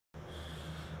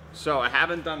So I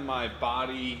haven't done my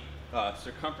body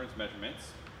circumference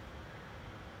measurements.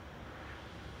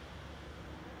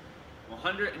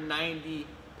 190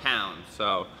 pounds.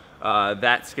 So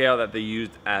that scale that they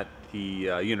used at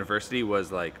the university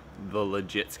was like the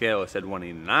legit scale. It said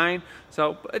 189.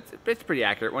 So it's pretty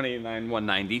accurate, 189,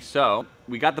 190. So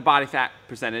we got the body fat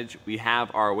percentage. We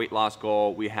have our weight loss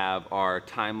goal. We have our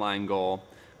timeline goal.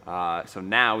 So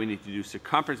now we need to do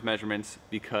circumference measurements,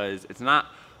 because it's not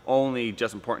only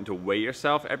just important to weigh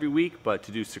yourself every week, but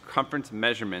to do circumference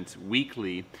measurements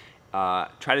weekly. Try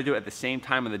to do it at the same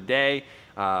time of the day,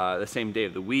 the same day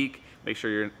of the week. Make sure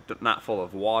you're not full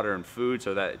of water and food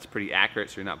so that it's pretty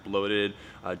accurate, so you're not bloated.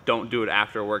 Don't do it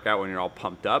after a workout when you're all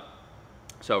pumped up.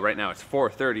 So right now it's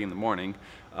 4:30 in the morning.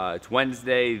 It's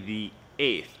Wednesday the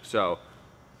 8th. So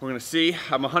we're gonna see,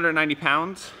 I'm 190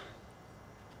 pounds.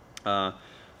 I'm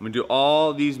gonna do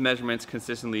all these measurements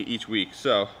consistently each week.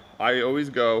 So I always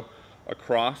go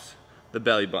across the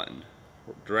belly button,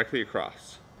 directly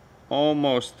across.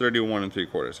 Almost 31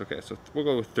 3/4. Okay, so we'll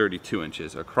go with 32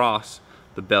 inches across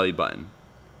the belly button.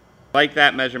 I like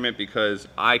that measurement because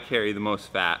I carry the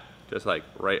most fat, just like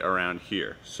right around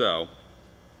here. So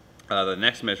the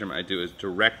next measurement I do is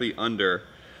directly under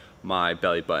my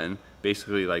belly button,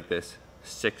 basically like this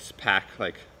 6-pack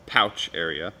like pouch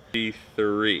area.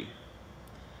 3.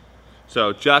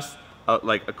 So just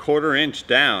like a 1/4 inch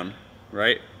down,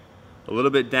 right? A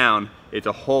little bit down, it's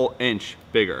a whole inch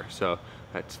bigger. So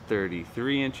that's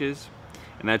 33 inches.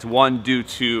 And that's one due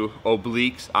to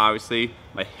obliques, obviously.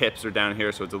 My hips are down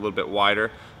here, so it's a little bit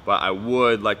wider, but I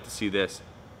would like to see this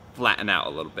flatten out a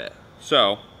little bit.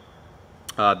 So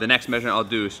the next measurement I'll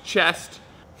do is chest.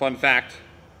 Fun fact,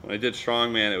 when I did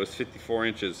strongman, it was 54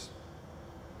 inches.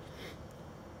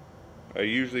 I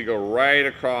usually go right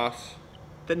across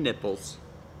the nipples.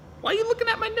 Why are you looking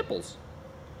at my nipples?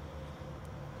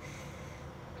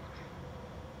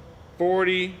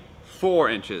 44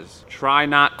 inches. Try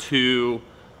not to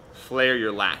flare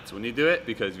your lats when you do it,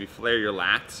 because if you flare your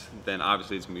lats, then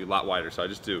obviously it's gonna be a lot wider. So I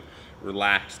just do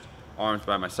relaxed arms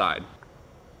by my side.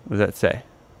 What does that say?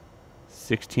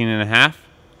 16 and a half?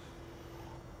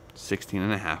 16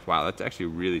 and a half. Wow, that's actually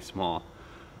really small.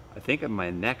 I think on my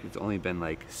neck it's only been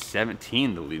like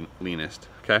 17, the leanest.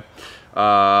 Okay.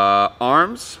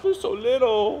 Arms, they're so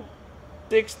little.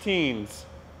 16s.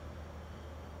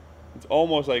 It's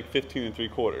almost like 15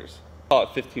 3/4. Call it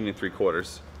 15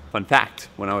 3/4. Fun fact,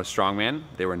 when I was strongman,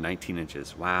 they were 19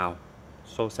 inches. Wow,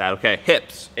 so sad. Okay,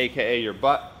 hips, AKA your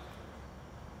butt.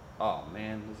 Oh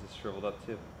man, this is shriveled up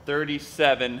too.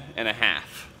 37 and a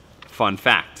half. Fun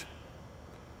fact,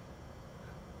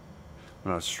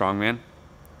 when I was strongman,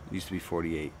 it used to be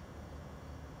 48.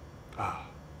 Oh.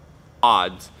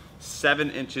 Odds, 7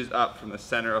 inches up from the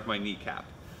center of my kneecap.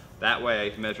 That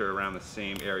way I measure around the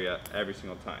same area every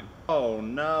single time. Oh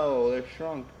no, they're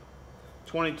shrunk.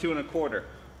 22 1/4.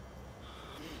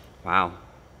 Wow.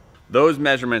 Those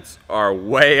measurements are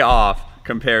way off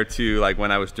compared to like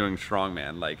when I was doing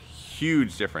strongman, like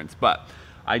huge difference. But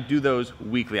I do those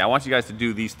weekly. I want you guys to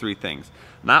do these 3 things.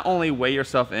 Not only weigh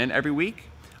yourself in every week,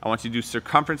 I want you to do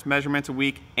circumference measurements a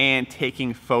week and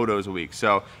taking photos a week.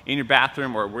 So in your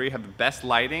bathroom or where you have the best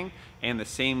lighting and the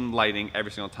same lighting every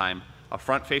single time. A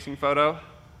front facing photo,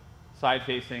 side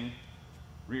facing,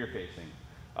 rear facing.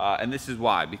 And this is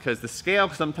why, because the scale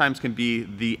sometimes can be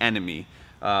the enemy.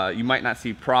 You might not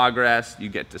see progress, you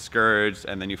get discouraged,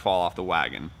 and then you fall off the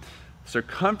wagon.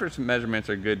 Circumference measurements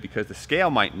are good because the scale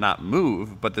might not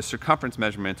move, but the circumference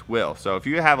measurements will. So if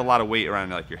you have a lot of weight around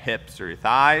like your hips or your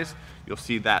thighs, you'll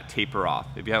see that taper off.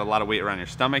 If you have a lot of weight around your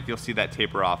stomach, you'll see that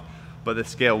taper off, but the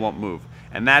scale won't move.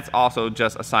 And that's also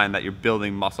just a sign that you're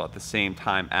building muscle at the same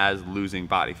time as losing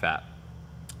body fat.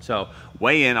 So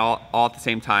weigh in all at the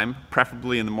same time,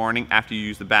 preferably in the morning after you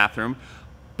use the bathroom,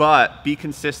 but be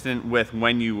consistent with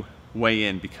when you weigh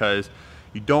in, because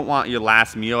you don't want your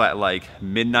last meal at like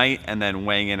midnight and then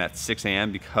weighing in at 6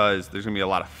 a.m. because there's gonna be a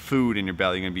lot of food in your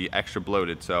belly. You're gonna be extra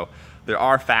bloated. So there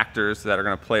are factors that are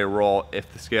gonna play a role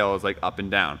if the scale is like up and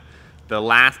down. The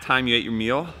last time you ate your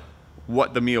meal,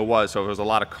 what the meal was. So if it was a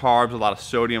lot of carbs, a lot of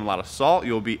sodium, a lot of salt,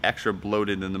 you'll be extra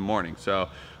bloated in the morning. So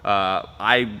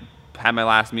I had my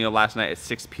last meal last night at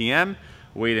 6 p.m.,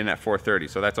 weighed in at 4:30.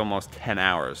 So that's almost 10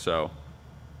 hours. So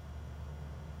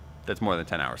that's more than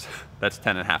 10 hours. That's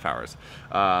 10 and a half hours.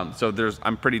 So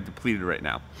I'm pretty depleted right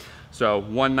now. So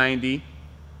 190,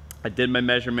 I did my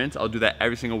measurements. I'll do that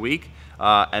every single week.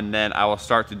 And then I will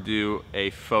start to do a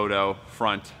photo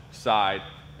front, side,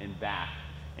 and back.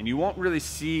 And you won't really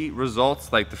see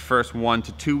results like the first 1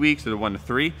 to 2 weeks or the 1 to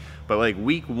 3, but like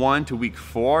week 1 to week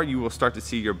 4, you will start to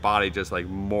see your body just like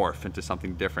morph into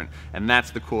something different. And that's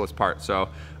the coolest part. So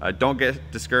don't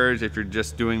get discouraged if you're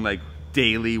just doing like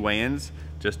daily weigh-ins.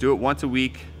 Just do it once a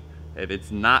week. If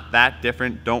it's not that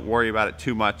different, don't worry about it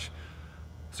too much.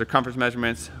 Circumference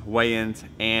measurements, weigh-ins,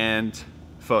 and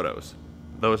photos.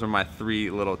 Those are my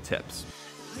 3 little tips.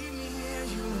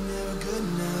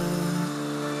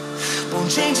 Won't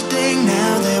change a thing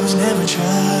now, there was never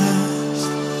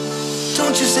trust.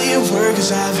 Don't you say a word,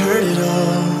 cause I've heard it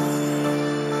all.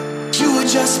 You were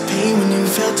just pain when you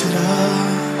felt it all.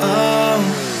 Oh.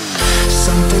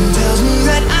 Something tells me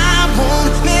that I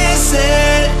won't miss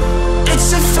it.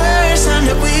 It's the first time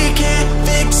that we can't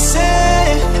fix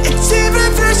it. It's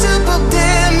irreversible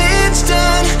damage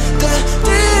done. The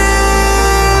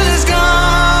deal is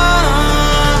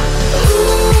gone.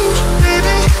 Ooh,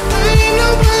 baby, there ain't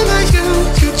no one like you.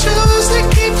 You chose to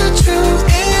keep the truth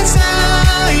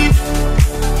inside.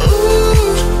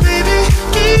 Ooh, baby,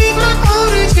 keep my all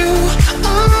to you.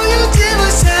 All you did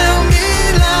was tell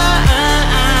me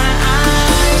lies.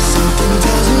 Something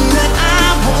tells me that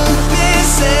I won't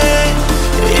miss it.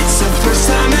 It's the first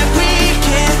time that we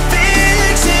can't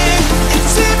fix it.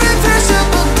 It's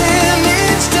irreversible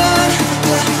damage done.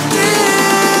 The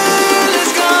deal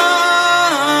is gone.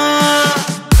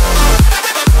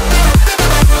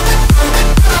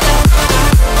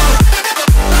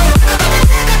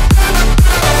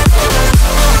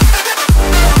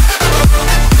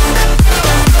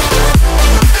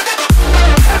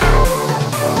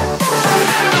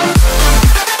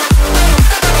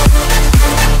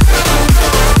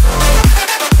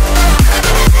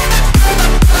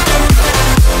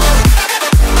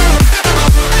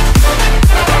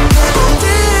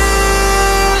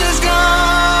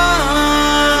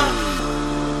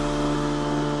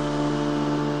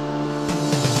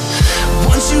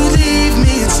 Once you leave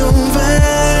me, it's over.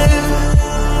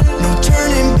 No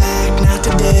turning back, not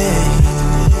today.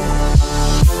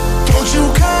 Don't you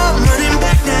come running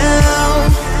back now.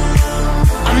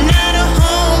 I'm not a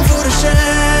home for the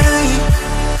shame.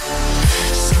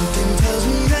 Something tells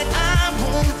me that I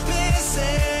won't miss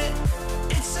it.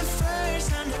 It's the first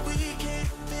time that we can't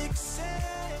fix it.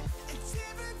 It's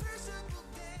irreversible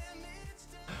damage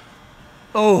done.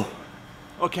 Oh,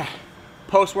 okay.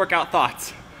 Post-workout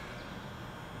thoughts.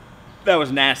 That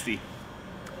was nasty.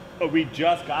 We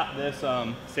just got this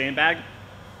sandbag.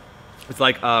 It's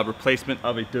like a replacement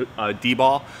of a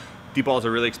D-ball. D-balls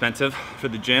are really expensive for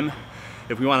the gym.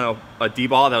 If we want a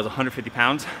D-ball that was 150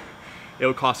 pounds, it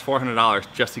would cost $400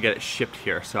 just to get it shipped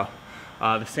here. So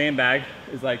the sandbag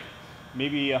is like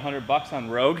maybe $100 on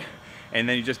Rogue, and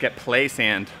then you just get play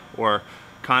sand or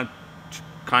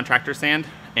contractor sand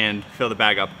and fill the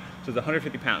bag up. So it's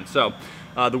 150 pounds. So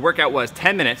the workout was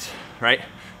 10 minutes, right?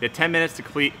 You had 10 minutes to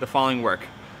complete the following work.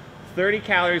 30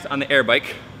 calories on the air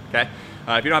bike, okay?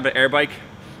 If you don't have an air bike,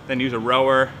 then use a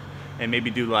rower and maybe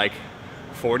do like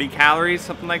 40 calories,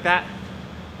 something like that.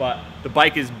 But the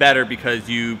bike is better because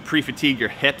you pre-fatigue your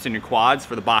hips and your quads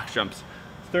for the box jumps.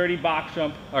 20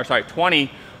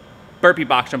 burpee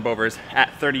box jump overs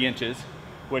at 30 inches,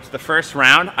 which the first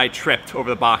round I tripped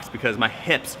over the box because my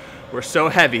hips were so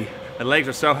heavy, my legs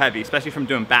were so heavy, especially from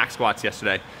doing back squats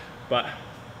yesterday. But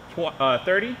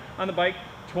 30 on the bike,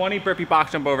 20 burpee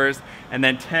box jump overs, and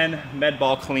then 10 med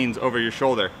ball cleans over your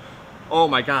shoulder. Oh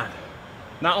my God.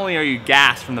 Not only are you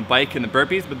gassed from the bike and the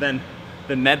burpees, but then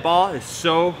the med ball is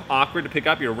so awkward to pick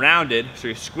up. You're rounded, so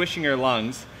you're squishing your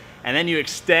lungs, and then you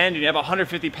extend and you have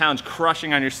 150 pounds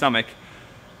crushing on your stomach.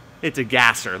 It's a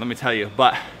gasser, let me tell you.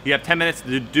 But you have 10 minutes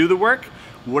to do the work.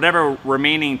 Whatever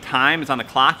remaining time is on the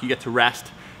clock, you get to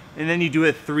rest, and then you do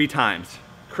it 3 times.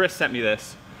 Chris sent me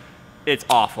this. It's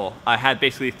awful. I had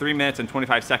basically 3 minutes and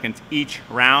 25 seconds each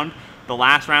round. The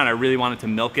last round, I really wanted to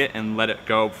milk it and let it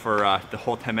go for the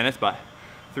whole 10 minutes, but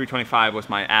 3:25 was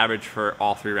my average for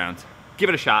all 3 rounds. Give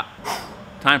it a shot.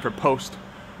 Time for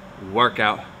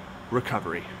post-workout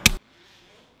recovery.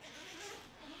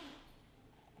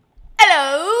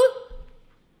 Hello.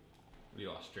 What are you,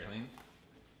 Australian?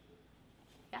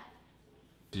 Yeah.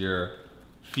 Your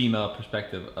female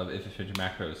perspective of IIFYM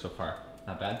macros so far.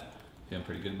 Not bad? Feeling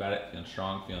pretty good about it? Feeling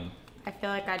strong? Feeling... I feel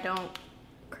like I don't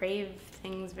crave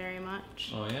things very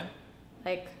much. Oh yeah?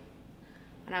 Like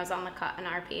when I was on the cut in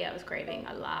RP, I was craving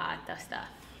a lot of stuff.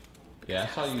 Yeah, I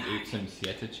saw you ate some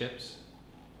Sieta chips.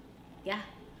 Yeah.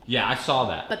 Yeah, I saw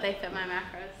that. But they fit my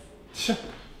macros.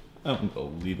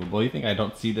 Unbelievable. You think I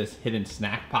don't see this hidden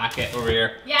snack pocket over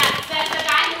here? Yeah, says the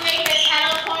guy who made the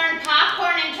kettle corn,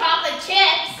 popcorn, and chocolate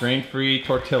chips. Grain-free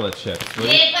tortilla chips. You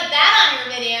didn't put that on your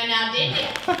video now, did you?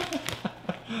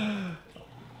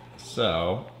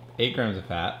 So 8 grams of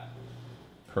fat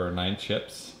per 9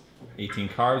 chips, 18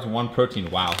 carbs, 1 protein.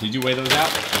 Wow, did you weigh those out?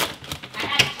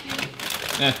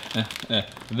 I had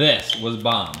 2. This was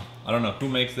bomb. I don't know who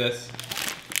makes this.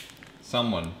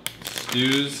 Someone.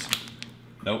 Stews.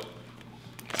 Nope.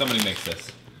 Somebody makes this.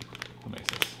 Who makes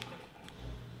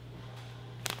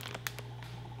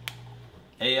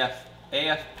this?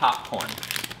 AF popcorn.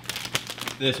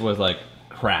 This was like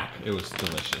crack. It was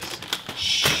delicious.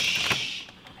 Shh.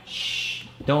 Shh.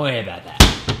 Don't worry about that.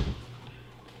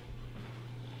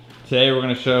 Today we're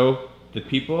gonna show the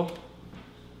people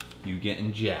you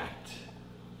getting jacked.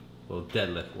 A little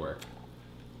deadlift work.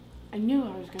 I knew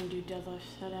I was gonna do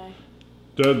deadlifts today.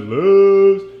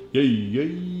 Deadlifts! Yay,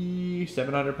 yay!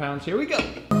 700 pounds, here we go!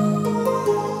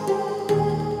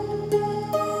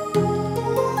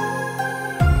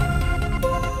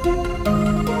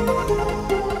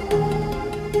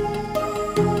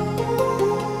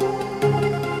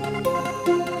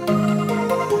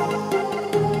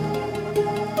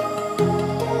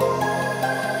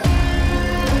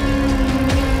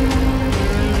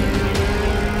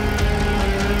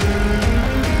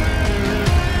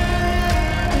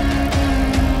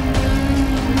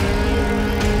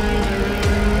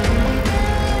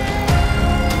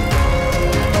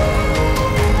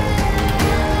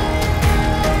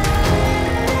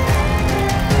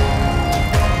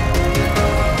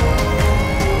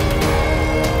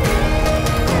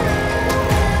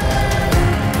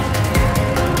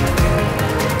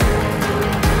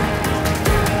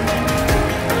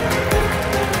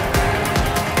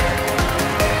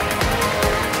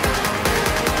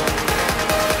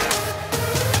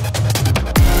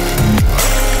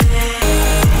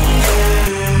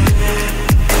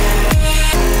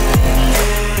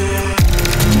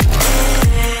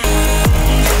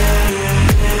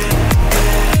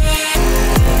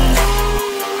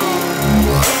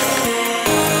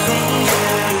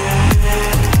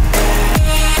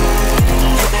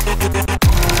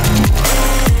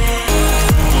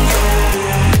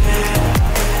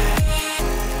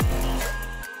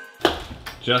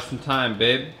 Just in time,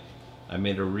 babe. I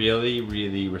made a really,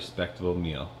 really respectable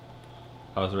meal.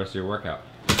 How was the rest of your workout?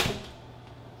 I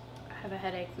have a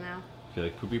headache now. Feel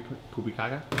like poopy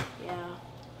caca? Yeah.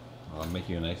 I'll make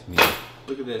you a nice meal.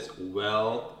 Look at this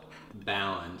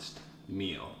well-balanced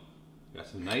meal. Got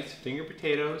some nice finger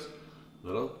potatoes,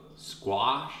 little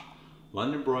squash,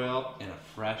 London broil, and a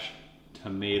fresh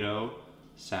tomato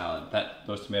salad.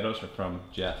 Those tomatoes are from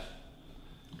Jeff.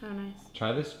 Oh, nice.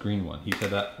 Try this green one. He said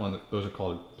that one. Those are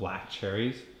called black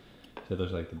cherries. He said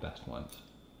those are like the best ones.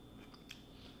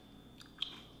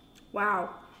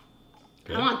 Wow.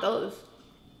 Good. I want those.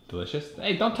 Delicious.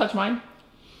 Hey, don't touch mine.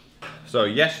 So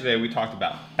yesterday we talked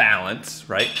about balance,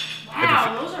 right?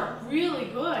 Wow, those are really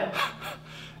good.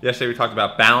 Yesterday we talked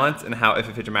about balance and how if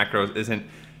it fits your macros isn't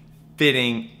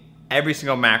fitting every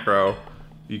single macro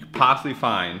you could possibly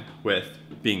find with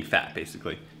being fat,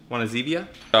 basically. Want a Zevia?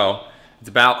 So it's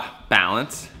about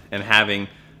balance and having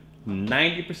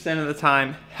 90% of the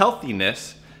time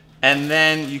healthiness, and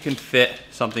then you can fit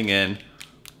something in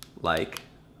like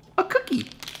a cookie.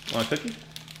 Want a cookie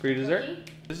for your dessert?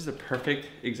 Cookie? This is a perfect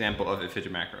example of if fit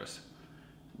your macros.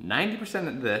 90%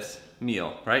 of this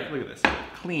meal, right? Look at this,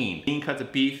 clean. Clean cuts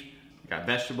of beef, we got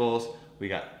vegetables, we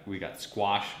got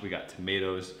squash, we got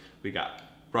tomatoes, we got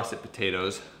russet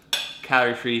potatoes,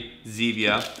 calorie-free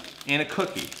Zevia, and a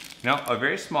cookie. You know, a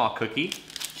very small cookie,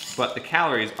 but the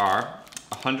calories are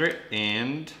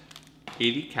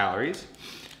 180 calories,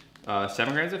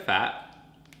 7 grams of fat,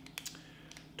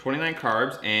 29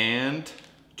 carbs, and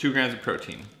 2 grams of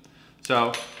protein.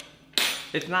 So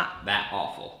it's not that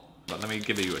awful. But let me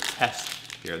give you a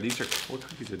test here. These are, what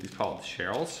cookies are these called?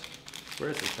 Cheryl's? Where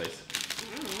is this place?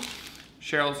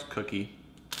 Cheryl's cookie.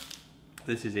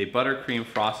 This is a buttercream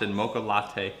frosted mocha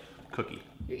latte cookie.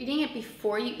 You're eating it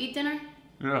before you eat dinner?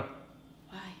 Yeah.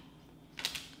 Why?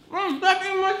 Oh, stop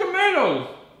eating my tomatoes!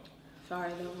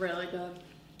 Sorry, they're really good.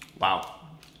 Wow.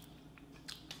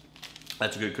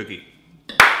 That's a good cookie.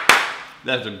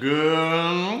 That's a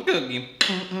good cookie.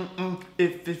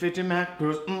 If it fits your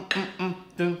macros. Dun,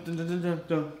 dun, dun, dun, dun,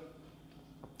 dun.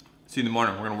 See you in the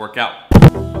morning. We're gonna work out.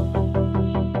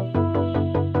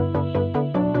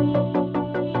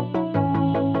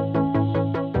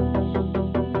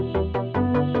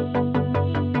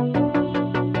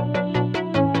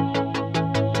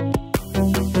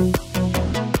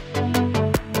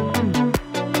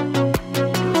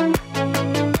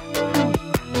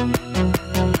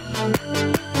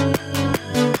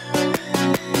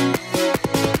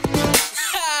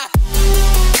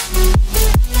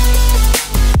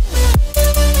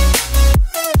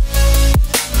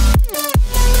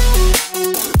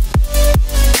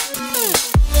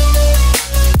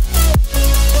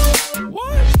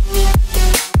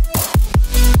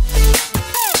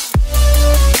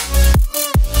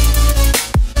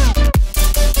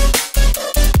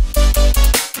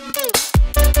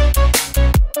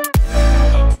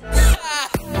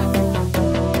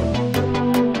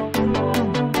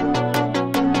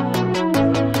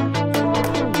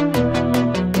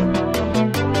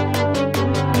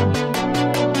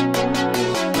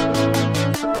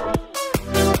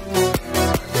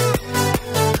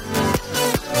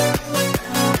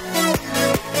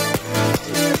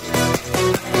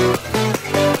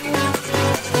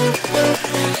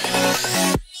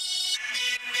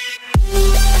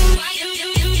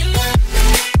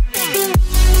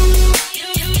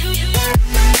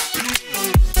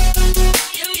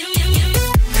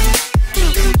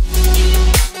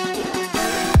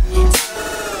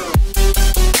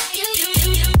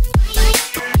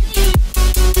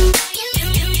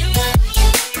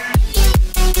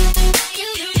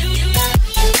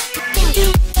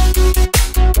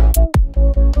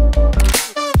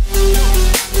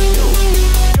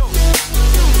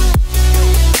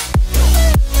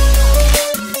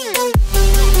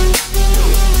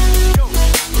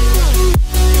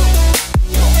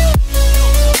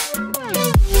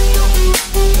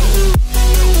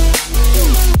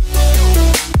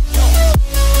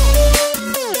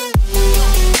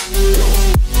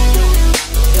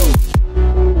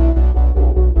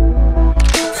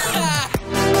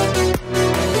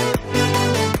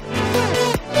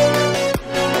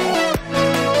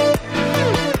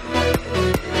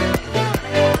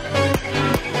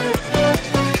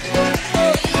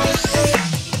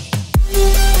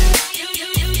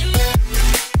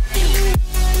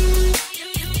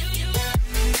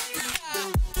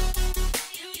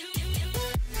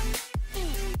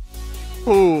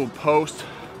 Ooh, post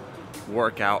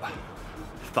workout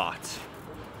thoughts.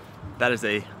 That is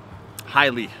a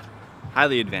highly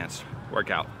advanced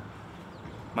workout.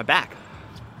 My back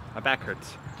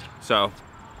hurts. So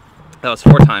that was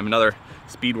 4 time, another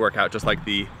speed workout, just like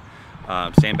the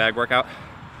sandbag workout.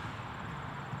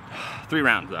 3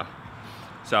 rounds though.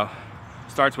 So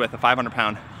starts with a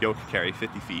 500-pound yoke carry,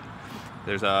 50 feet.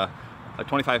 There's a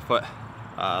 25-foot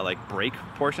like break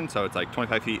portion, so it's like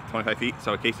 25 feet.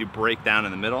 So in case you break down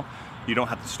in the middle, you don't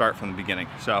have to start from the beginning.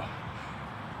 So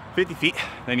 50 feet,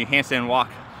 then you handstand walk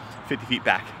 50 feet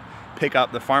back. Pick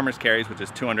up the farmer's carries, which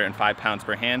is 205 pounds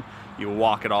per hand. You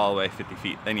walk it all the way 50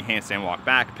 feet. Then you handstand walk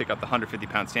back, pick up the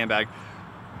 150-pound sandbag,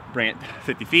 bring it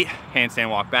 50 feet, handstand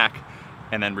walk back,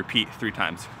 and then repeat 3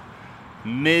 times.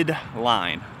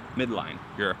 Midline,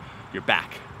 your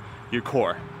back, your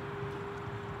core,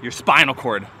 your spinal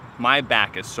cord. My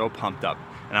back is so pumped up,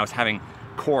 and I was having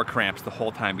core cramps the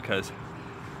whole time because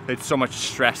it's so much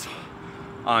stress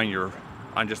on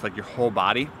just like your whole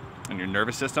body and your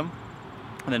nervous system.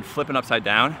 And then flipping upside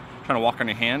down, trying to walk on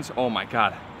your hands. Oh my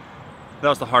God, that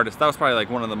was the hardest. That was probably like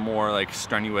one of the more like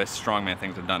strenuous strongman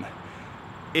things I've done.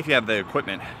 If you have the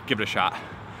equipment, give it a shot.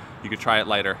 You could try it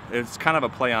lighter. It's kind of a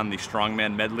play on the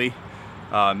strongman medley,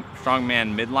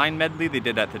 strongman midline medley they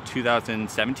did at the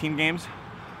 2017 games.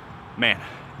 Man,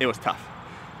 it was tough.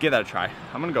 Give that a try.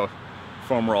 I'm gonna go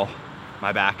foam roll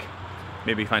my back,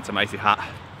 maybe find some icy hot,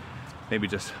 maybe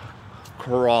just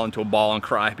crawl into a ball and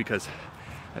cry because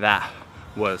that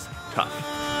was tough.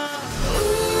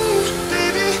 Ooh,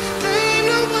 baby, there ain't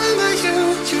no one like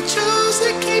you. You chose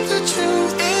to keep the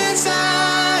truth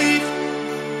inside.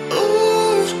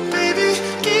 Ooh, baby,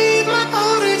 gave my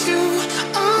all to you.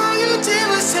 All you did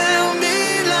was tell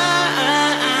me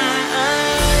lies.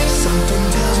 Something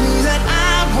tells me that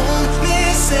I won't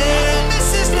miss it.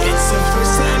 It's the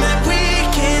first time that we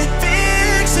can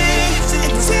fix it.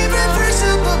 It's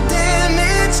irreversible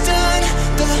damage done.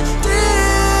 The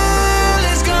thrill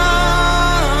is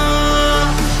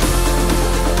gone.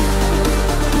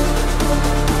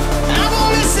 I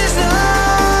won't miss this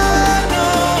love, no.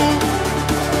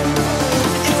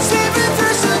 It's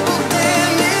irreversible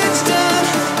damage done.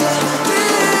 The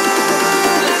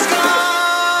thrill is gone.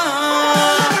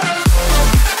 Thrill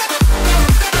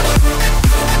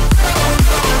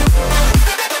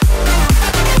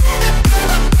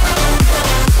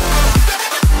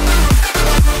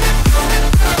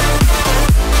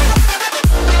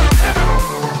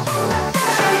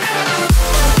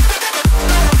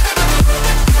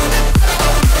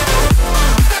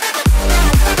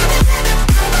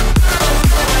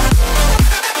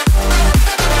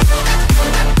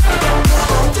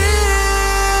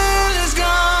is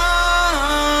gone.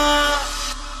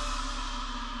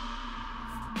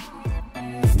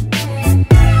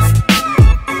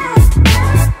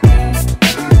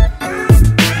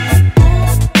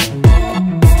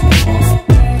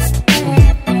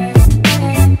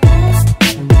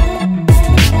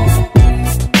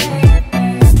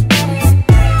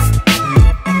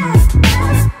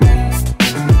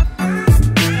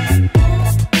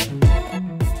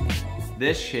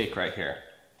 This shake right here,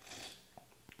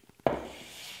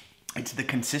 it's the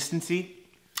consistency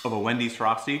of a Wendy's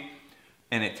Frosty,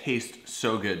 and it tastes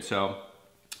so good. So,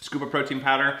 scoop of protein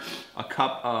powder, a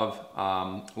cup of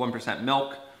 1%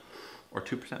 milk, or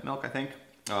 2% milk, I think,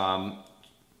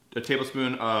 a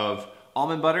tablespoon of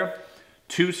almond butter,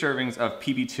 2 servings of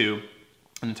PB2,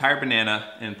 an entire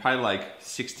banana, and probably like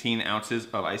 16 ounces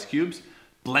of ice cubes.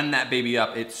 Blend that baby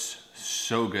up. It's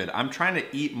so good. I'm trying to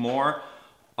eat more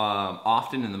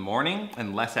often in the morning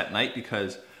and less at night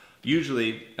because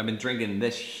usually I've been drinking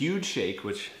this huge shake,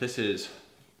 which this is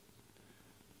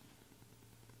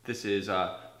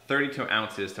 32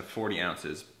 ounces to 40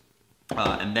 ounces.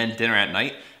 And then dinner at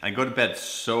night. And I go to bed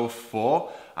so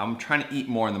full. I'm trying to eat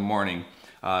more in the morning.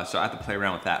 So I have to play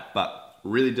around with that. But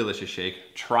really delicious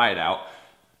shake. Try it out.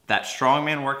 That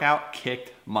strongman workout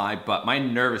kicked my butt. My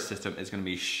nervous system is gonna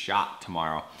be shot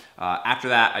tomorrow. After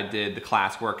that, I did the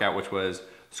class workout, which was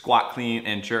squat, clean,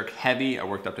 and jerk heavy. I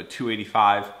worked up to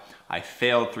 285. I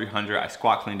failed 300. I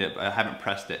squat cleaned it, but I haven't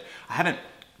pressed it. I haven't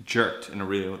jerked in a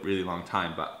really long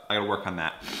time, but I gotta work on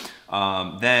that.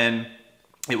 Then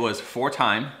it was 4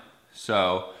 time,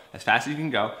 so as fast as you can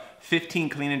go. 15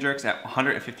 clean and jerks at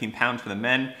 115 pounds for the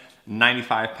men,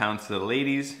 95 pounds for the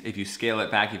ladies. If you scale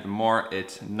it back even more,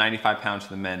 it's 95 pounds for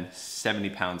the men,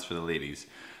 70 pounds for the ladies.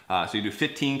 So you do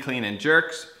 15 clean and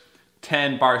jerks,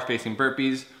 10 bar facing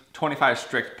burpees, 25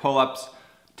 strict pull-ups,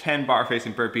 10 bar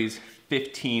facing burpees,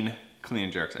 15 clean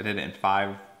and jerks. I did it in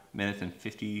 5 minutes and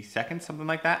 50 seconds, something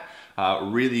like that.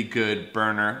 Really good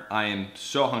burner. I am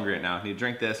so hungry right now. I need to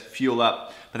drink this, fuel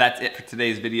up. But that's it for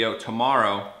today's video.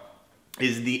 Tomorrow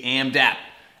is the AMDAP.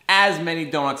 As many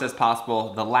donuts as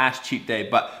possible, the last cheat day.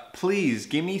 But please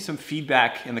give me some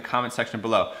feedback in the comment section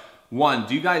below. 1,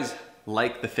 do you guys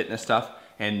like the fitness stuff?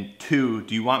 And 2,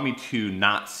 do you want me to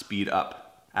not speed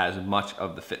up as much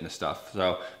of the fitness stuff?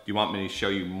 So do you want me to show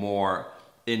you more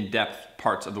in-depth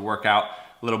parts of the workout,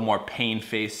 a little more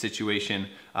pain-face situation,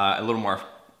 a little more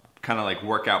kind of like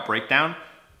workout breakdown?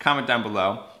 Comment down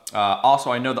below.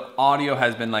 Also, I know the audio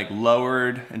has been like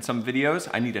lowered in some videos.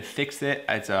 I need to fix it.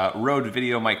 It's a Rode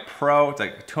Video Mic Pro. It's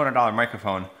like a $200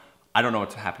 microphone. I don't know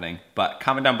what's happening, but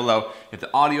comment down below if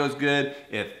the audio is good,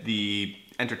 if the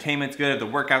entertainment's good, if the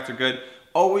workouts are good.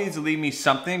 Always leave me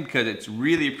something because it's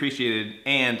really appreciated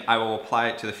and I will apply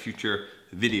it to the future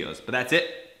videos. But that's it.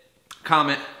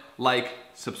 Comment, like,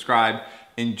 subscribe.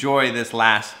 Enjoy this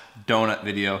last donut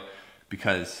video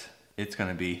because it's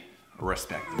gonna be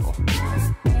respectable.